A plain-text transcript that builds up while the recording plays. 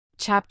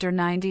Chapter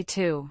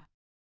 92.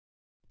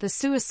 The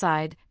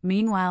suicide.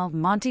 Meanwhile,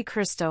 Monte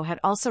Cristo had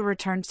also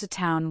returned to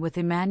town with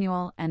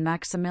Emmanuel and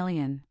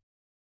Maximilian.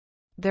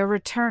 Their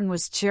return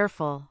was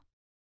cheerful.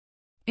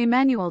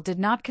 Emmanuel did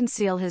not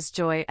conceal his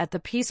joy at the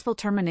peaceful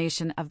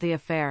termination of the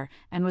affair,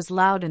 and was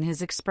loud in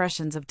his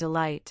expressions of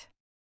delight.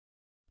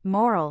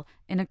 Moral,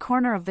 in a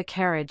corner of the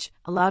carriage,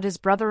 allowed his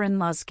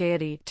brother-in-law's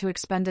gaiety to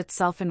expend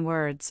itself in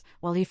words,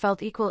 while he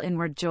felt equal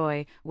inward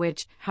joy,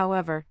 which,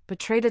 however,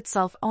 betrayed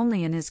itself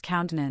only in his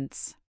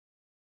countenance.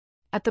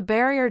 At the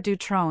Barrière du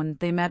Trône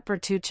they met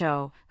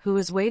Bertuccio, who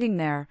was waiting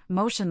there,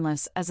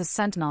 motionless as a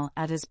sentinel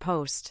at his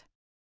post.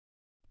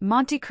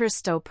 Monte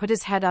Cristo put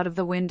his head out of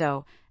the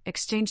window,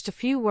 exchanged a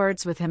few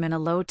words with him in a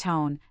low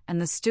tone, and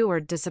the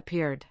steward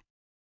disappeared.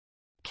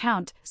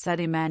 "Count," said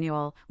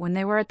Emmanuel, when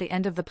they were at the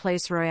end of the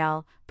Place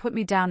Royale, "put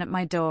me down at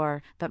my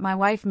door, that my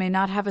wife may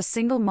not have a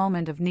single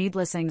moment of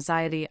needless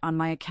anxiety on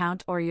my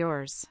account or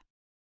yours."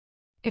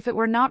 "If it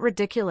were not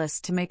ridiculous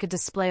to make a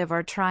display of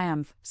our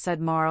triumph," said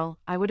Morrel,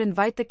 "I would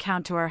invite the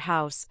Count to our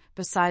house.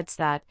 Besides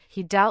that,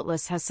 he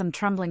doubtless has some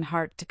trembling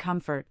heart to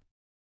comfort.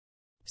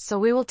 So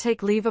we will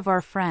take leave of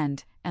our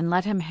friend, and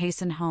let him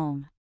hasten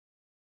home."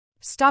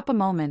 "Stop a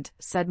moment,"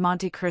 said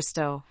Monte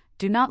Cristo,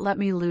 "do not let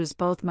me lose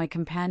both my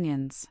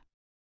companions.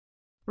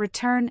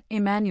 Return,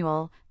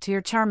 Emmanuel, to your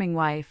charming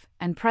wife,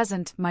 and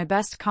present my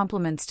best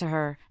compliments to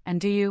her, and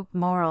do you,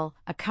 Morrel,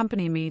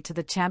 accompany me to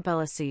the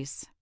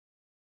Champs-Élysées."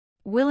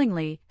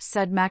 "Willingly,"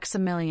 said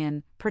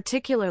Maximilian,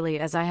 "particularly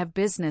as I have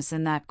business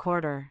in that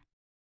quarter."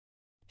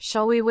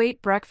 "Shall we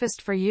wait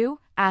breakfast for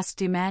you?"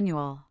 asked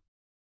Emmanuel.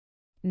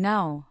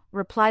 "No,"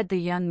 replied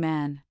the young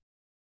man.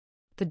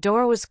 The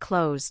door was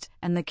closed,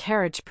 and the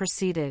carriage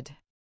proceeded.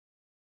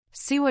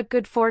 "See what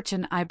good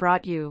fortune I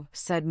brought you,"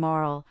 said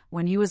Morrel,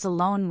 when he was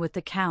alone with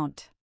the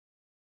Count.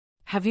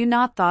 "Have you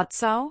not thought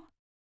so?"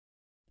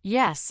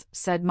 "Yes,"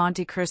 said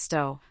Monte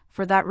Cristo,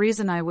 "for that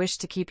reason I wish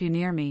to keep you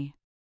near me."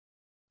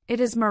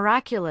 "It is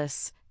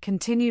miraculous,"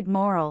 continued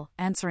Morrel,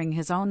 answering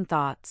his own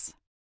thoughts.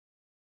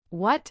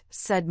 "What?"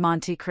 said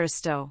Monte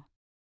Cristo.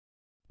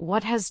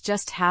 "What has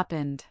just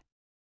happened?"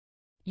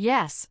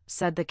 "Yes,"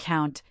 said the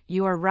Count,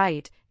 "you are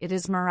right, it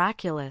is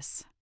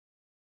miraculous."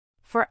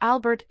 "For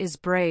Albert is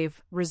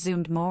brave,"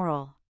 resumed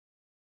Morrel.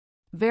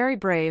 "Very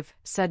brave,"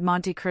 said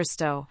Monte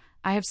Cristo.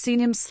 "I have seen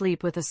him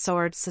sleep with a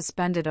sword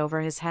suspended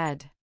over his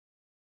head."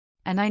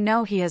 "And I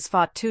know he has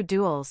fought 2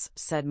 duels,"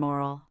 said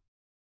Morrel.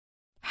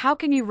 "How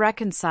can you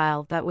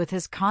reconcile that with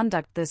his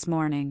conduct this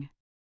morning?"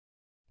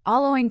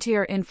 "All owing to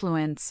your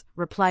influence,"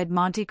 replied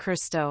Monte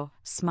Cristo,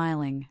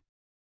 smiling.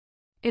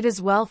 "It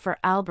is well for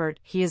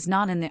Albert he is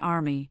not in the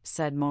army,"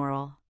 said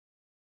Morrel.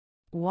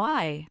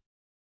 "Why?"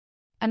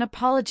 "An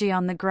apology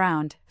on the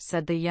ground,"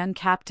 said the young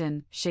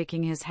captain,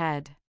 shaking his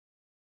head.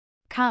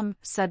 "Come,"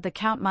 said the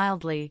Count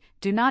mildly,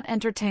 "do not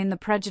entertain the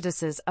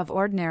prejudices of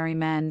ordinary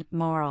men,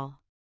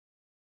 Morrel.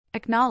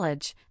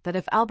 Acknowledge, that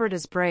if Albert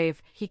is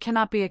brave, he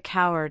cannot be a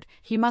coward.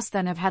 He must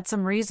then have had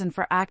some reason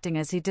for acting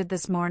as he did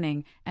this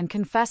morning, and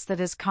confess that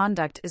his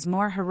conduct is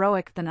more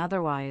heroic than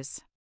otherwise."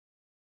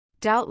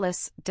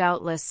 "Doubtless,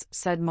 doubtless,"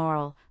 said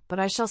Morrel, "but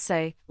I shall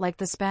say, like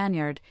the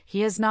Spaniard,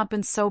 he has not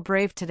been so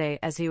brave today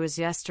as he was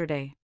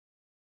yesterday."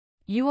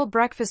 "You will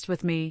breakfast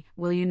with me,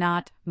 will you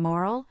not,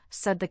 Morrel?"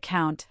 said the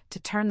Count, to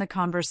turn the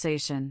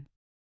conversation.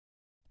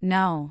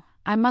 "No,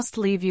 I must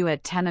leave you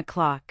at 10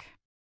 o'clock."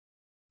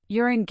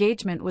 "Your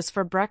engagement was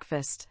for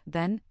breakfast,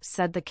 then?"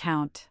 said the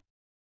Count.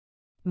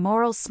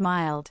 Morrel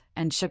smiled,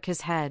 and shook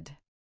his head.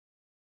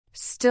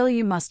 "Still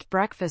you must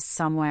breakfast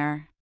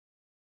somewhere."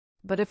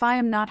 "But if I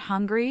am not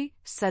hungry?"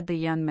 said the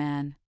young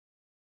man.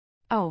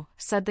 "Oh,"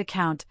 said the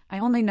Count, "I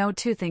only know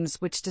 2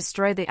 things which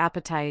destroy the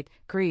appetite,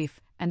 grief,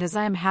 and as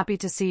I am happy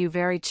to see you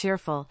very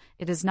cheerful,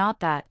 it is not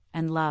that,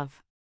 and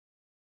love.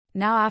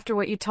 Now after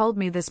what you told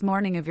me this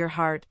morning of your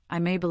heart, I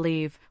may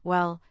believe."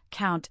 "Well,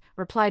 Count,"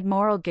 replied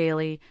Morrel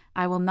gaily,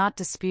 "I will not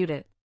dispute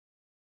it."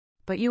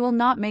 "But you will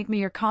not make me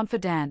your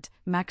confidant,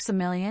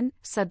 Maximilian?"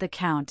 said the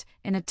Count,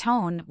 in a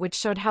tone which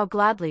showed how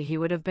gladly he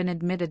would have been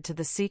admitted to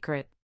the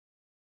secret.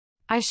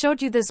 "I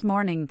showed you this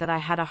morning that I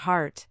had a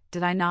heart,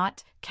 did I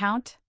not,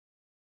 Count?"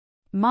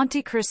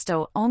 Monte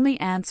Cristo only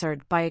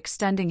answered by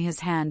extending his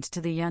hand to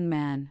the young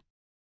man.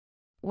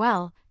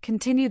 "Well,"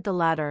 continued the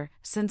latter,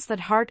 "since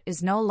that heart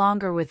is no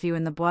longer with you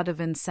in the Bois de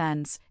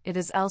Vincennes, it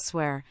is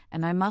elsewhere,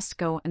 and I must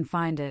go and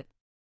find it."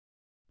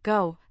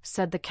 "Go,"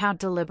 said the Count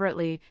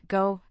deliberately,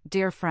 "go,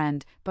 dear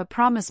friend, but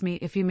promise me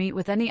if you meet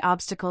with any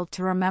obstacle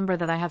to remember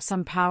that I have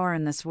some power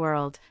in this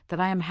world,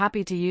 that I am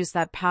happy to use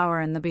that power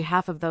in the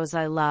behalf of those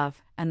I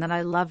love, and that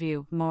I love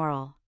you,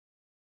 Morrel."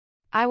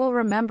 "I will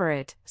remember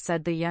it,"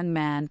 said the young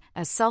man,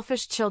 as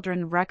selfish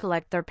children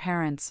recollect their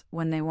parents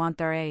when they want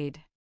their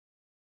aid.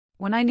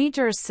 "When I need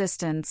your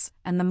assistance,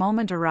 and the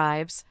moment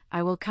arrives,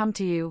 I will come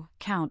to you,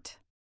 Count."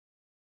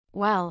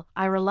 "Well,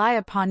 I rely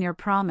upon your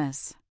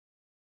promise."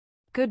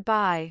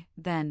 "Good-bye,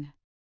 then."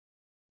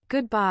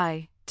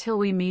 "Good-bye, till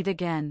we meet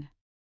again."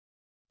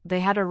 They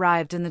had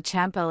arrived in the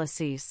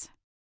Champs-Élysées.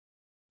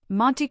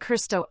 Monte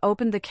Cristo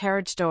opened the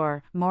carriage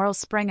door, Morel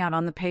sprang out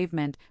on the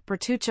pavement,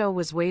 Bertuccio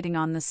was waiting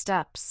on the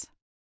steps.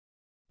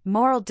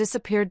 Morel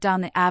disappeared down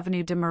the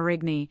Avenue de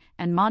Marigny,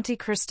 and Monte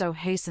Cristo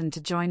hastened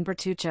to join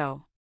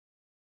Bertuccio.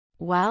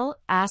 "Well?"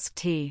 asked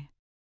he.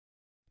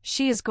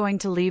 "She is going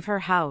to leave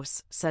her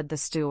house," said the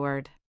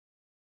steward.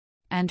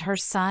 "And her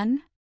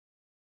son?"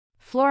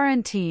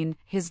 "Florentine,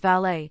 his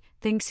valet,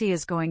 thinks he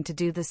is going to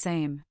do the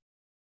same.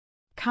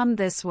 Come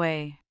this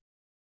way."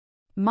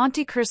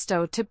 Monte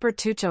Cristo took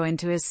Bertuccio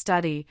into his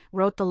study,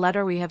 wrote the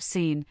letter we have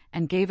seen,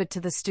 and gave it to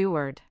the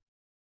steward.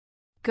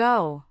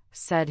 "Go,"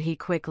 said he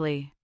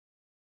quickly.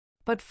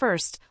 "But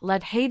first,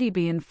 let Haydée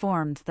be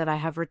informed that I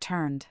have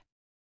returned."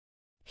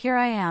 "Here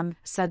I am,"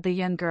 said the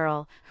young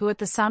girl, who at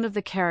the sound of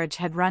the carriage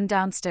had run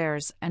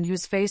downstairs and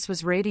whose face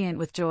was radiant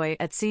with joy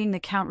at seeing the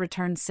Count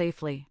return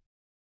safely.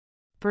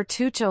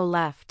 Bertuccio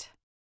left.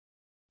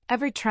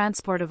 Every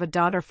transport of a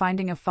daughter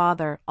finding a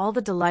father, all the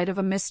delight of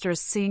a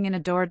mistress seeing an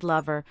adored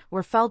lover,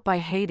 were felt by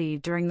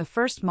Haydée during the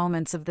first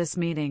moments of this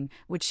meeting,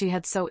 which she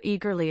had so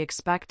eagerly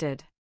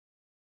expected.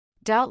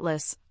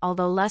 Doubtless,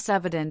 although less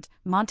evident,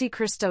 Monte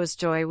Cristo's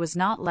joy was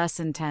not less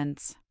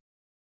intense.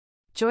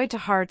 Joy to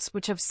hearts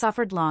which have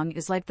suffered long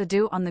is like the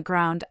dew on the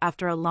ground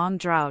after a long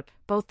drought,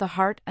 both the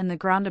heart and the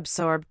ground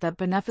absorb that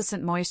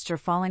beneficent moisture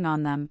falling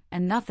on them,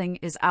 and nothing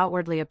is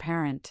outwardly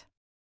apparent.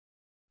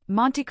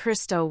 Monte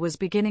Cristo was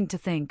beginning to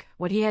think,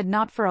 what he had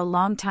not for a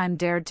long time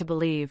dared to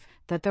believe,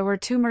 that there were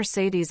two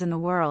Mercedes in the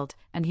world,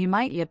 and he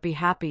might yet be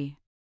happy.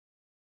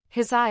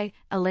 His eye,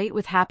 elate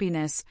with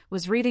happiness,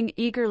 was reading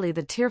eagerly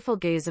the tearful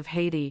gaze of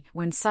Haydée,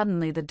 when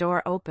suddenly the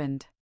door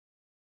opened.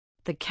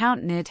 The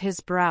Count knit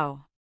his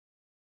brow.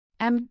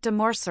 "M. de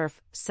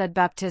Morcerf," said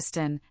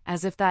Baptistin,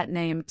 as if that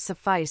name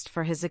sufficed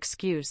for his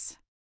excuse.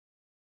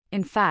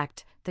 In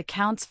fact, the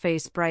Count's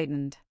face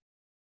brightened.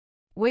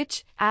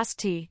 "Which?"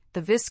 asked he,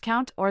 "the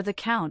Viscount or the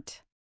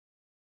Count?"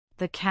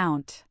 "The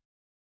Count."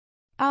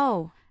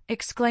 "Oh,"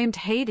 exclaimed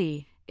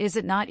Haydée, "is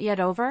it not yet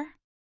over?"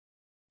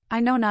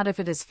 "I know not if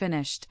it is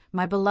finished,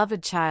 my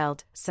beloved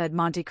child," said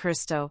Monte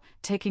Cristo,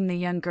 taking the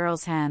young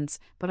girl's hands,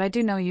 "but I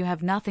do know you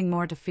have nothing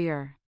more to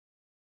fear."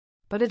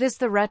 "But it is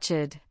the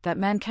wretched, that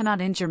men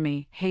cannot injure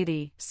me,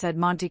 Haydée," said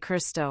Monte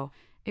Cristo.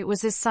 "It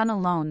was his son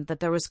alone that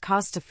there was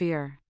cause to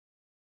fear."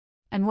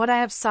 "And what I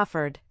have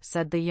suffered,"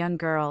 said the young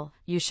girl,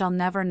 "you shall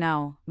never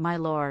know, my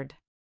lord."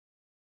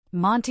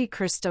 Monte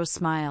Cristo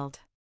smiled.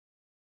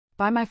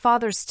 "By my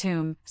father's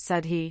tomb,"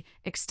 said he,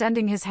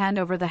 extending his hand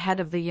over the head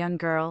of the young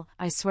girl,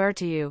 "I swear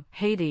to you,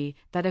 Haydée,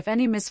 that if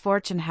any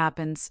misfortune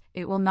happens,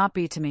 it will not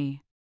be to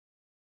me."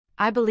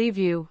 "I believe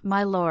you,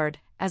 my lord,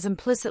 as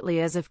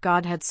implicitly as if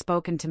God had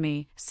spoken to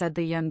me," said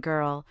the young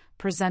girl,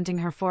 presenting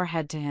her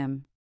forehead to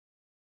him.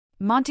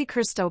 Monte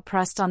Cristo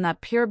pressed on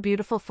that pure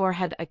beautiful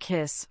forehead a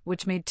kiss,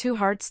 which made two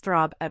hearts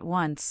throb at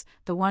once,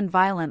 the one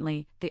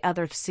violently, the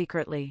other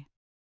secretly.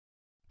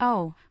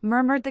 "Oh,"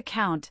 murmured the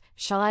Count,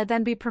 "shall I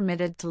then be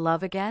permitted to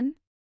love again?"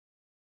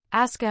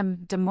 "Ask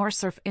M. de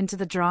Morcerf into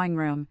the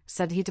drawing-room,"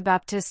 said he to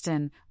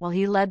Baptistin, while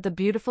he led the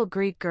beautiful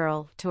Greek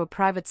girl to a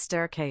private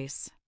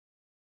staircase.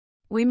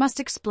 We must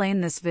explain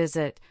this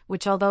visit,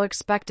 which although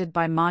expected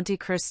by Monte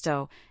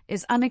Cristo,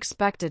 is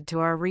unexpected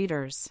to our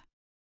readers.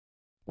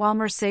 While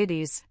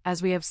Mercedes,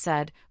 as we have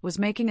said, was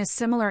making a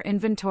similar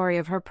inventory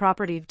of her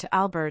property to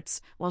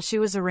Albert's, while she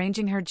was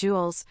arranging her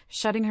jewels,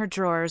 shutting her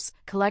drawers,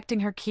 collecting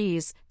her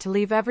keys, to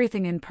leave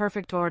everything in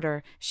perfect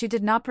order, she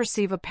did not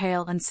perceive a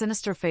pale and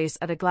sinister face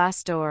at a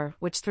glass door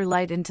which threw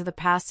light into the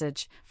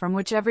passage, from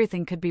which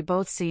everything could be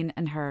both seen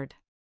and heard.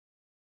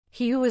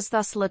 He who was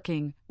thus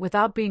looking,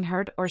 without being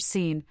heard or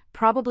seen,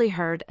 probably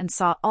heard and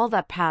saw all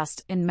that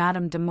passed in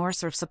Madame de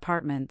Morcerf's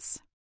apartments.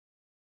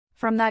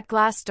 From that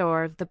glass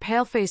door the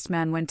pale-faced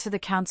man went to the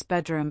Count's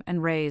bedroom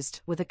and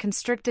raised, with a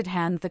constricted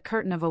hand, the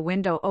curtain of a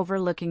window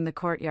overlooking the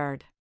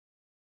courtyard.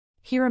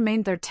 He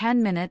remained there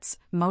 10 minutes,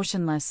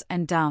 motionless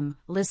and dumb,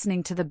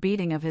 listening to the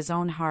beating of his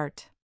own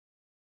heart.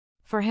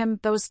 For him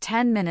those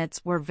 10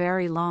 minutes were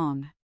very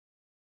long.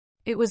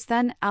 It was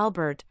then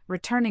Albert,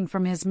 returning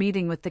from his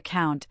meeting with the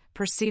Count,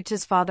 perceived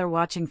his father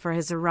watching for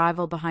his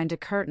arrival behind a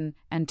curtain,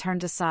 and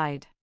turned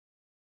aside.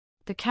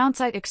 The Count's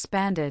eye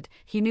expanded.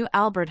 He knew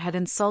Albert had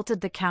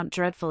insulted the Count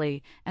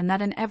dreadfully, and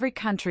that in every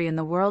country in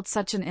the world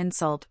such an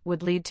insult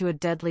would lead to a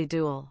deadly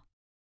duel.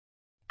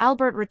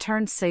 Albert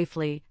returned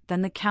safely,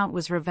 then the Count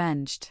was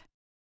revenged.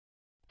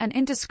 An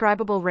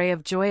indescribable ray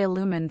of joy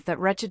illumined that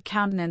wretched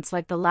countenance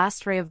like the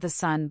last ray of the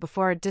sun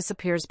before it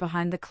disappears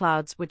behind the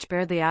clouds which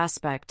bear the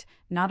aspect,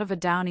 not of a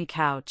downy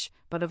couch,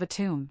 but of a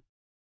tomb.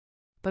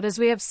 But as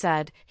we have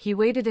said, he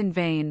waited in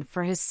vain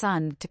for his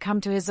son to come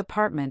to his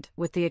apartment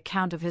with the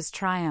account of his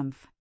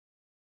triumph.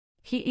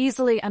 He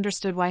easily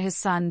understood why his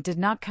son did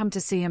not come to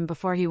see him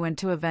before he went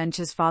to avenge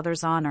his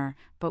father's honor,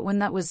 but when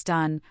that was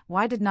done,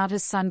 why did not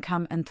his son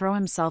come and throw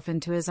himself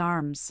into his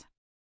arms?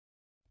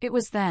 It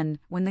was then,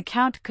 when the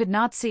Count could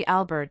not see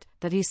Albert,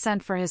 that he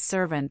sent for his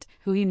servant,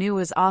 who he knew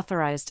was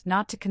authorized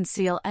not to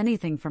conceal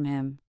anything from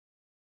him.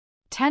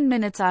 10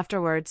 minutes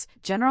afterwards,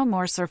 General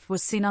Morcerf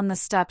was seen on the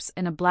steps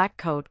in a black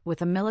coat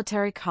with a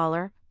military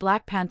collar,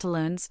 black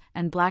pantaloons,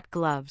 and black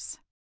gloves.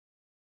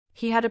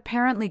 He had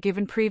apparently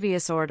given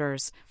previous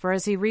orders, for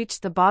as he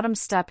reached the bottom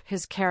step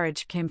his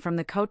carriage came from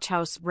the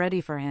coach-house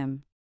ready for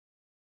him.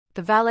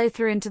 The valet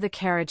threw into the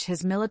carriage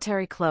his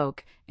military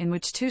cloak, in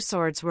which 2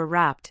 swords were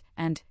wrapped,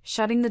 and,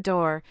 shutting the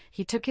door,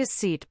 he took his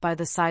seat by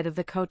the side of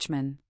the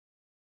coachman.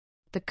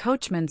 The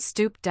coachman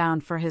stooped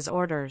down for his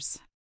orders.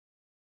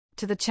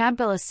 "To the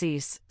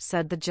Champs-Élysées,"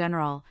 said the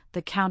general,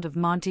 the Count of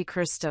Monte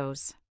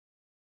Cristo's.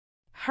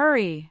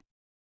 "Hurry!"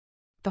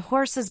 The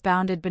horses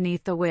bounded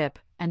beneath the whip,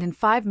 and in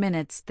 5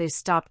 minutes they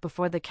stopped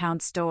before the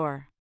Count's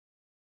door.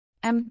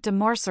 De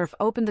Morcerf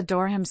opened the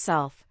door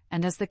himself,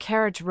 and as the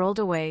carriage rolled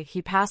away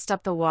he passed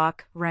up the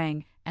walk,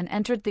 rang, and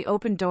entered the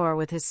open door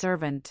with his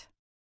servant.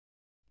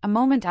 A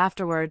moment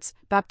afterwards,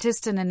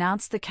 Baptistin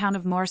announced the Count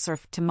of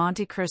Morcerf to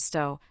Monte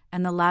Cristo,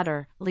 and the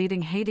latter,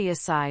 leading Haydée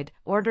aside,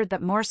 ordered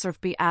that Morcerf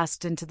be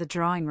asked into the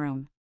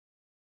drawing-room.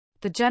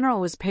 The general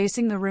was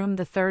pacing the room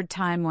the 3rd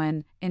time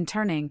when, in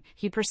turning,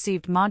 he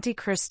perceived Monte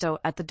Cristo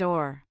at the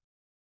door.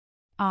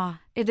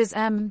 "Ah, it is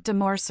de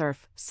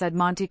Morcerf," said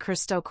Monte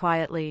Cristo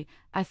quietly.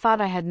 "I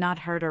thought I had not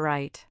heard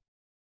aright."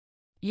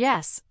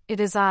 "Yes, it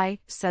is I,"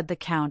 said the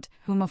Count,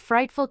 whom a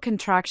frightful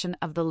contraction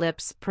of the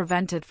lips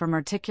prevented from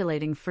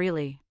articulating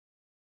freely.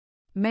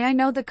 "May I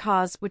know the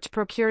cause which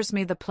procures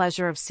me the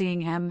pleasure of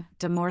seeing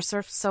de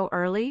Morcerf so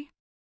early?"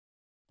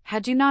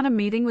 "Had you not a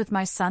meeting with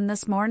my son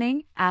this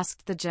morning?"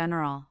 asked the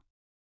general.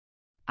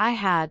 "I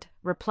had,"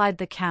 replied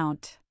the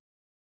Count.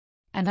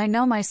 "And I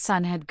know my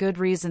son had good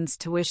reasons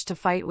to wish to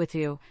fight with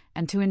you,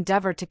 and to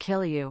endeavor to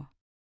kill you."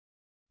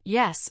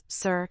 "Yes,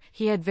 sir,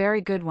 he had very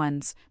good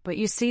ones, but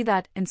you see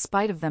that, in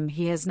spite of them,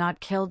 he has not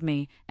killed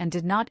me, and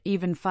did not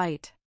even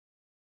fight.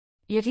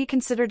 Yet he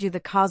considered you the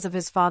cause of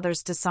his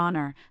father's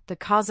dishonor, the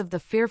cause of the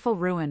fearful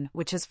ruin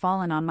which has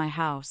fallen on my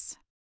house."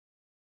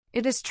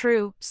 "It is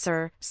true,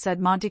 sir," said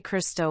Monte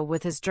Cristo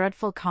with his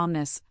dreadful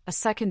calmness, "a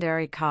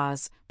secondary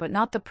cause, but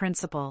not the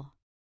principal."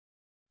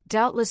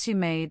 "Doubtless you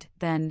made,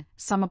 then,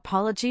 some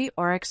apology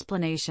or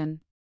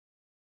explanation?"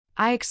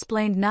 "I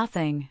explained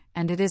nothing,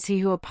 and it is he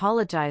who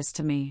apologized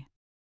to me."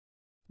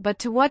 "But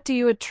to what do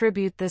you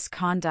attribute this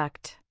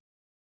conduct?"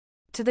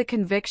 "To the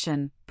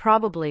conviction,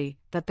 probably,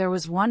 that there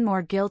was one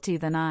more guilty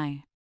than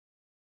I."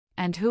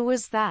 "And who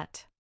was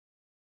that?"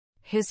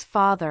 "His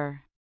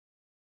father."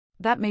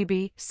 "That may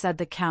be," said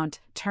the Count,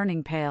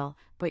 turning pale,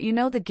 "but you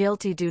know the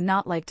guilty do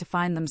not like to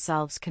find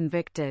themselves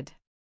convicted."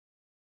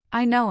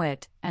 "I know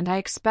it, and I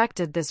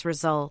expected this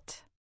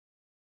result."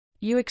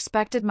 "You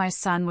expected my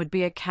son would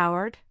be a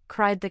coward?"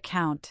 cried the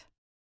Count.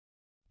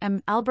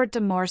 Albert de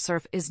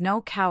Morcerf is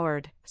no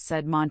coward,"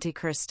 said Monte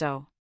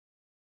Cristo.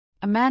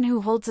 "A man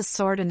who holds a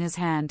sword in his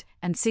hand,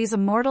 and sees a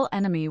mortal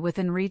enemy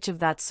within reach of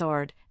that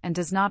sword, and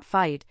does not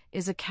fight,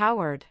 is a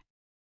coward.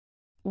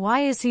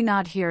 Why is he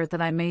not here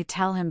that I may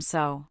tell him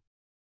so?"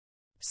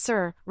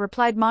 "Sir,"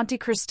 replied Monte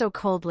Cristo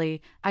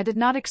coldly, "I did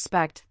not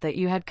expect that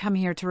you had come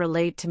here to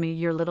relate to me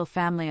your little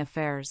family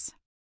affairs.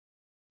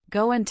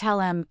 Go and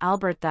tell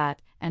Albert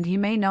that, and he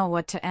may know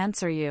what to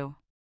answer you."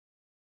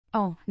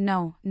 "Oh,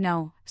 no,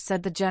 no,"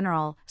 said the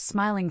general,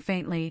 smiling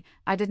faintly,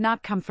 "I did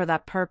not come for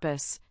that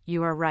purpose,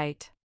 you are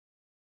right.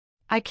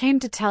 I came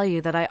to tell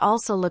you that I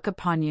also look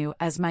upon you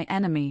as my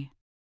enemy.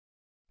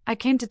 I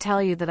came to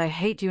tell you that I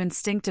hate you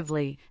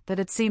instinctively, that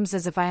it seems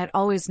as if I had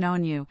always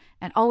known you,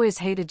 and always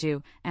hated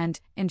you, and,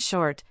 in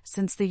short,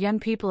 since the young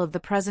people of the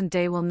present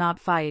day will not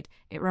fight,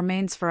 it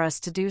remains for us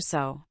to do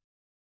so."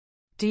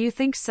 "Do you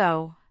think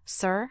so,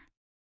 sir?"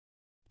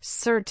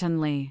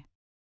 "Certainly.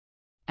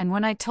 And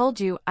when I told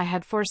you I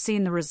had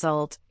foreseen the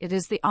result, it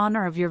is the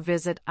honor of your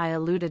visit I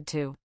alluded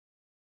to."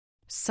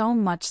 "So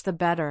much the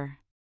better.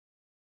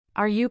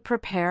 Are you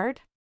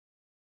prepared?"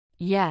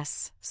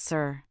 "Yes,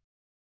 sir."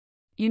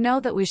 "You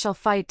know that we shall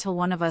fight till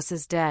one of us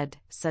is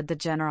dead," said the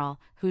general,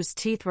 whose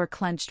teeth were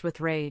clenched with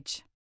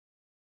rage.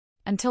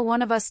 "Until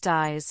one of us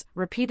dies,"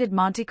 repeated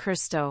Monte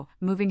Cristo,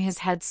 moving his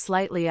head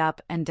slightly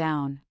up and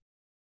down.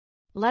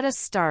 "Let us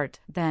start,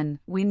 then,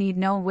 we need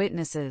no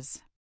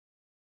witnesses."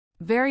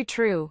 "Very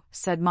true,"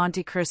 said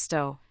Monte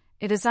Cristo.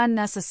 "It is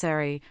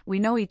unnecessary, we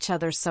know each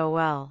other so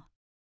well."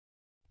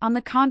 "On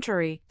the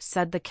contrary,"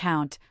 said the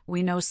Count,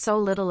 "we know so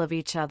little of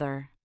each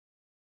other."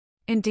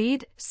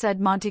 "Indeed," said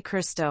Monte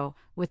Cristo,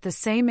 with the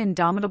same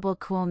indomitable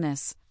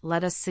coolness,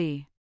 "let us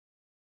see.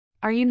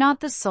 Are you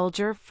not the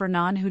soldier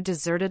Fernand who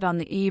deserted on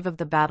the eve of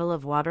the Battle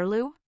of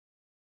Waterloo?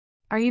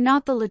 Are you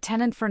not the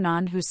Lieutenant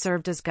Fernand who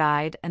served as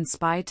guide and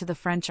spy to the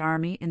French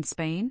army in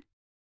Spain?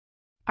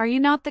 Are you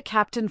not the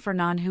Captain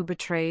Fernand who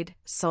betrayed,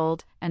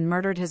 sold, and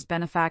murdered his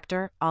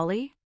benefactor,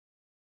 Ali?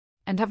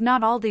 And have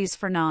not all these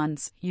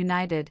Fernands,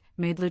 united,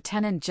 made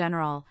Lieutenant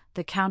General,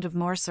 the Count of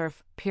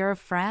Morcerf, peer of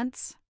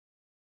France?"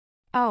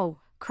 "Oh,"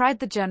 cried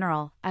the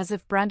general, as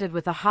if branded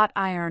with a hot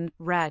iron,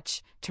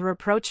 "wretch, to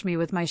reproach me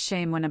with my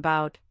shame when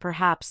about,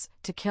 perhaps,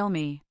 to kill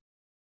me.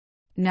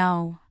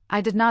 No,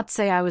 I did not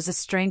say I was a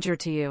stranger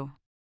to you.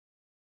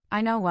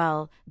 I know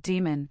well,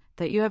 demon,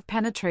 that you have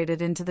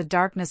penetrated into the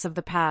darkness of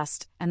the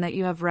past, and that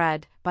you have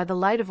read, by the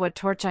light of what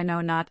torch I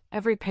know not,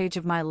 every page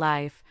of my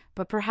life,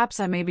 but perhaps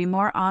I may be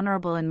more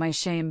honorable in my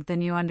shame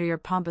than you under your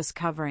pompous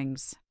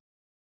coverings.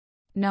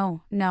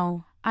 No,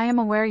 no, I am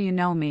aware you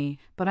know me,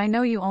 but I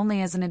know you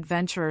only as an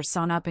adventurer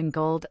sewn up in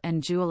gold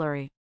and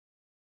jewelry.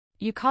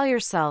 You call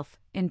yourself,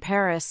 in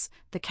Paris,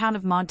 the Count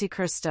of Monte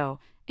Cristo,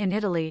 in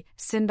Italy,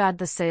 Sinbad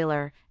the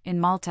Sailor, in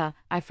Malta,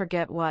 I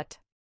forget what.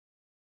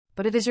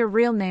 But it is your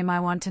real name I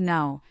want to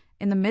know,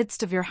 in the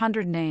midst of your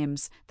 100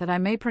 names, that I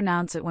may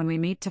pronounce it when we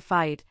meet to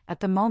fight, at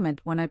the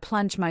moment when I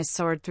plunge my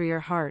sword through your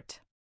heart.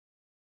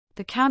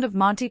 The Count of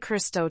Monte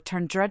Cristo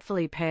turned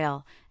dreadfully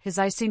pale, his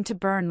eye seemed to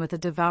burn with a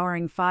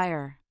devouring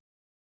fire.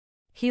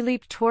 He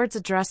leaped towards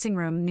a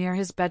dressing-room near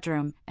his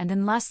bedroom, and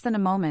in less than a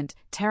moment,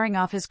 tearing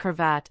off his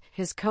cravat,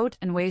 his coat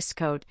and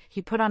waistcoat,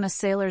 he put on a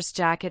sailor's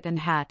jacket and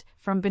hat,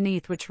 from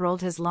beneath which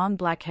rolled his long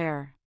black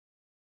hair.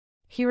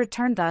 He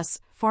returned thus,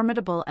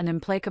 formidable and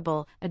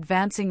implacable,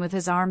 advancing with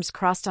his arms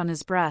crossed on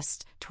his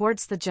breast,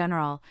 towards the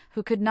general,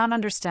 who could not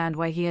understand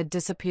why he had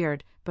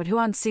disappeared, but who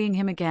on seeing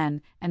him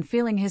again, and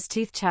feeling his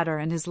teeth chatter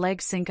and his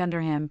legs sink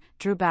under him,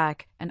 drew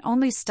back, and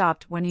only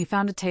stopped when he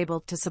found a table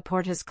to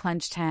support his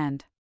clenched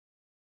hand.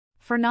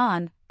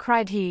 "Fernand,"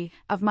 cried he,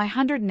 "of my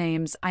 100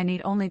 names I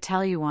need only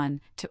tell you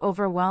one, to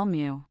overwhelm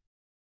you.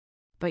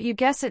 But you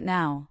guess it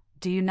now,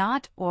 do you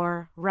not,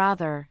 or,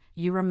 rather,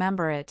 you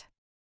remember it?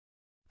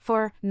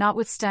 For,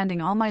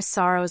 notwithstanding all my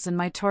sorrows and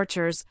my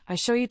tortures, I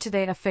show you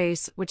today a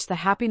face which the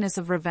happiness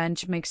of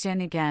revenge makes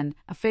young again,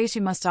 a face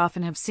you must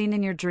often have seen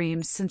in your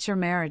dreams since your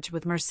marriage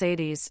with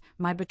Mercedes,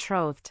 my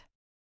betrothed."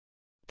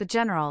 The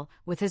general,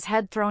 with his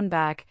head thrown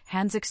back,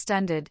 hands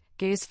extended,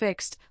 gaze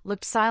fixed,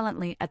 looked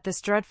silently at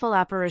this dreadful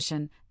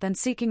apparition, then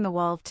seeking the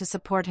wall to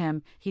support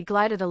him, he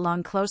glided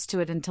along close to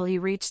it until he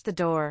reached the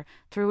door,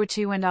 through which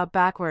he went out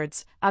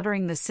backwards,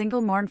 uttering the single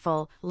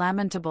mournful,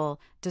 lamentable,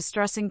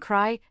 distressing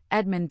cry,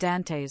 "Edmond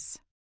Dantes."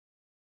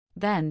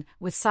 Then,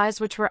 with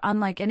sighs which were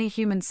unlike any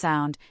human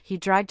sound, he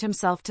dragged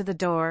himself to the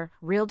door,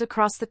 reeled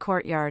across the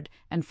courtyard,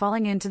 and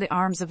falling into the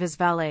arms of his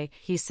valet,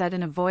 he said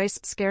in a voice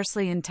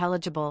scarcely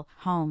intelligible,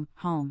 "Home,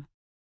 home."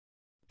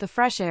 The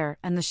fresh air,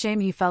 and the shame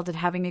he felt at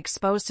having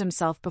exposed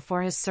himself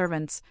before his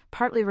servants,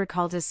 partly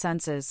recalled his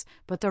senses,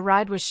 but the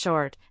ride was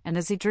short, and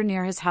as he drew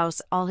near his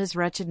house all his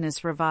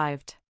wretchedness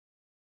revived.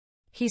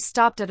 He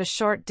stopped at a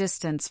short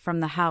distance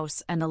from the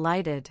house and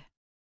alighted.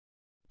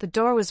 The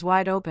door was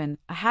wide open,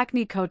 a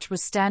hackney coach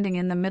was standing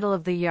in the middle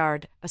of the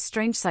yard, a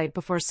strange sight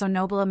before so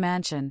noble a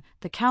mansion.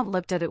 The Count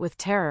looked at it with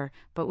terror,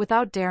 but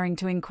without daring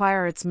to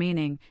inquire its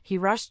meaning, he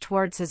rushed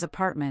towards his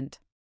apartment.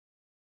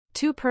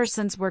 2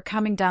 persons were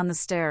coming down the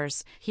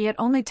stairs, he had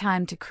only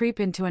time to creep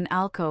into an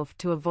alcove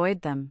to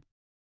avoid them.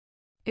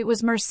 It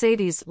was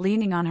Mercedes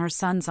leaning on her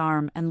son's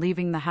arm and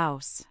leaving the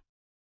house.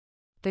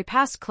 They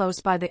passed close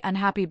by the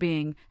unhappy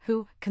being,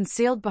 who,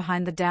 concealed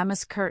behind the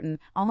damask curtain,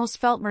 almost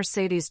felt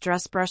Mercedes'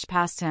 dress brush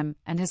past him,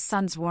 and his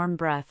son's warm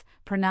breath,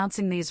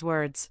 pronouncing these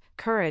words,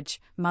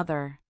 "Courage,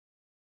 mother.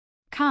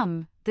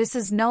 Come, this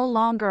is no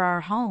longer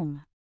our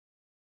home."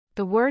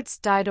 The words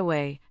died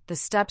away, the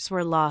steps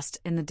were lost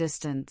in the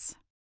distance.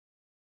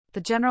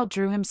 The general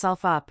drew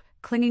himself up,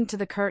 clinging to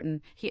the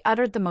curtain, he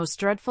uttered the most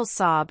dreadful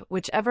sob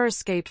which ever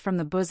escaped from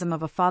the bosom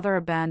of a father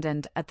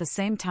abandoned at the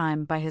same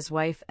time by his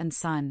wife and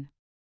son.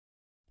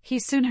 He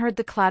soon heard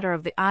the clatter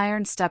of the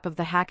iron step of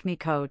the hackney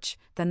coach,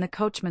 then the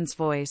coachman's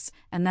voice,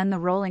 and then the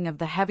rolling of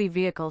the heavy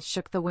vehicle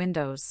shook the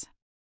windows.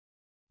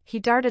 He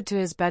darted to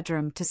his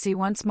bedroom to see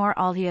once more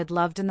all he had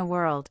loved in the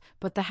world,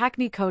 but the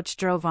hackney coach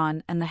drove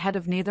on, and the head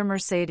of neither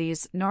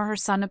Mercedes nor her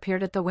son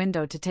appeared at the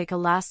window to take a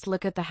last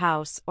look at the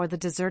house or the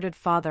deserted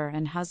father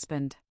and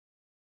husband.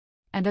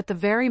 And at the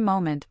very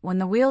moment when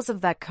the wheels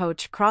of that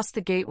coach crossed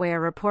the gateway a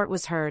report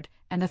was heard,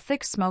 and a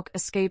thick smoke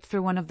escaped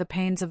through one of the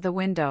panes of the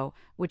window,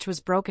 which was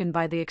broken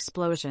by the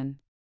explosion.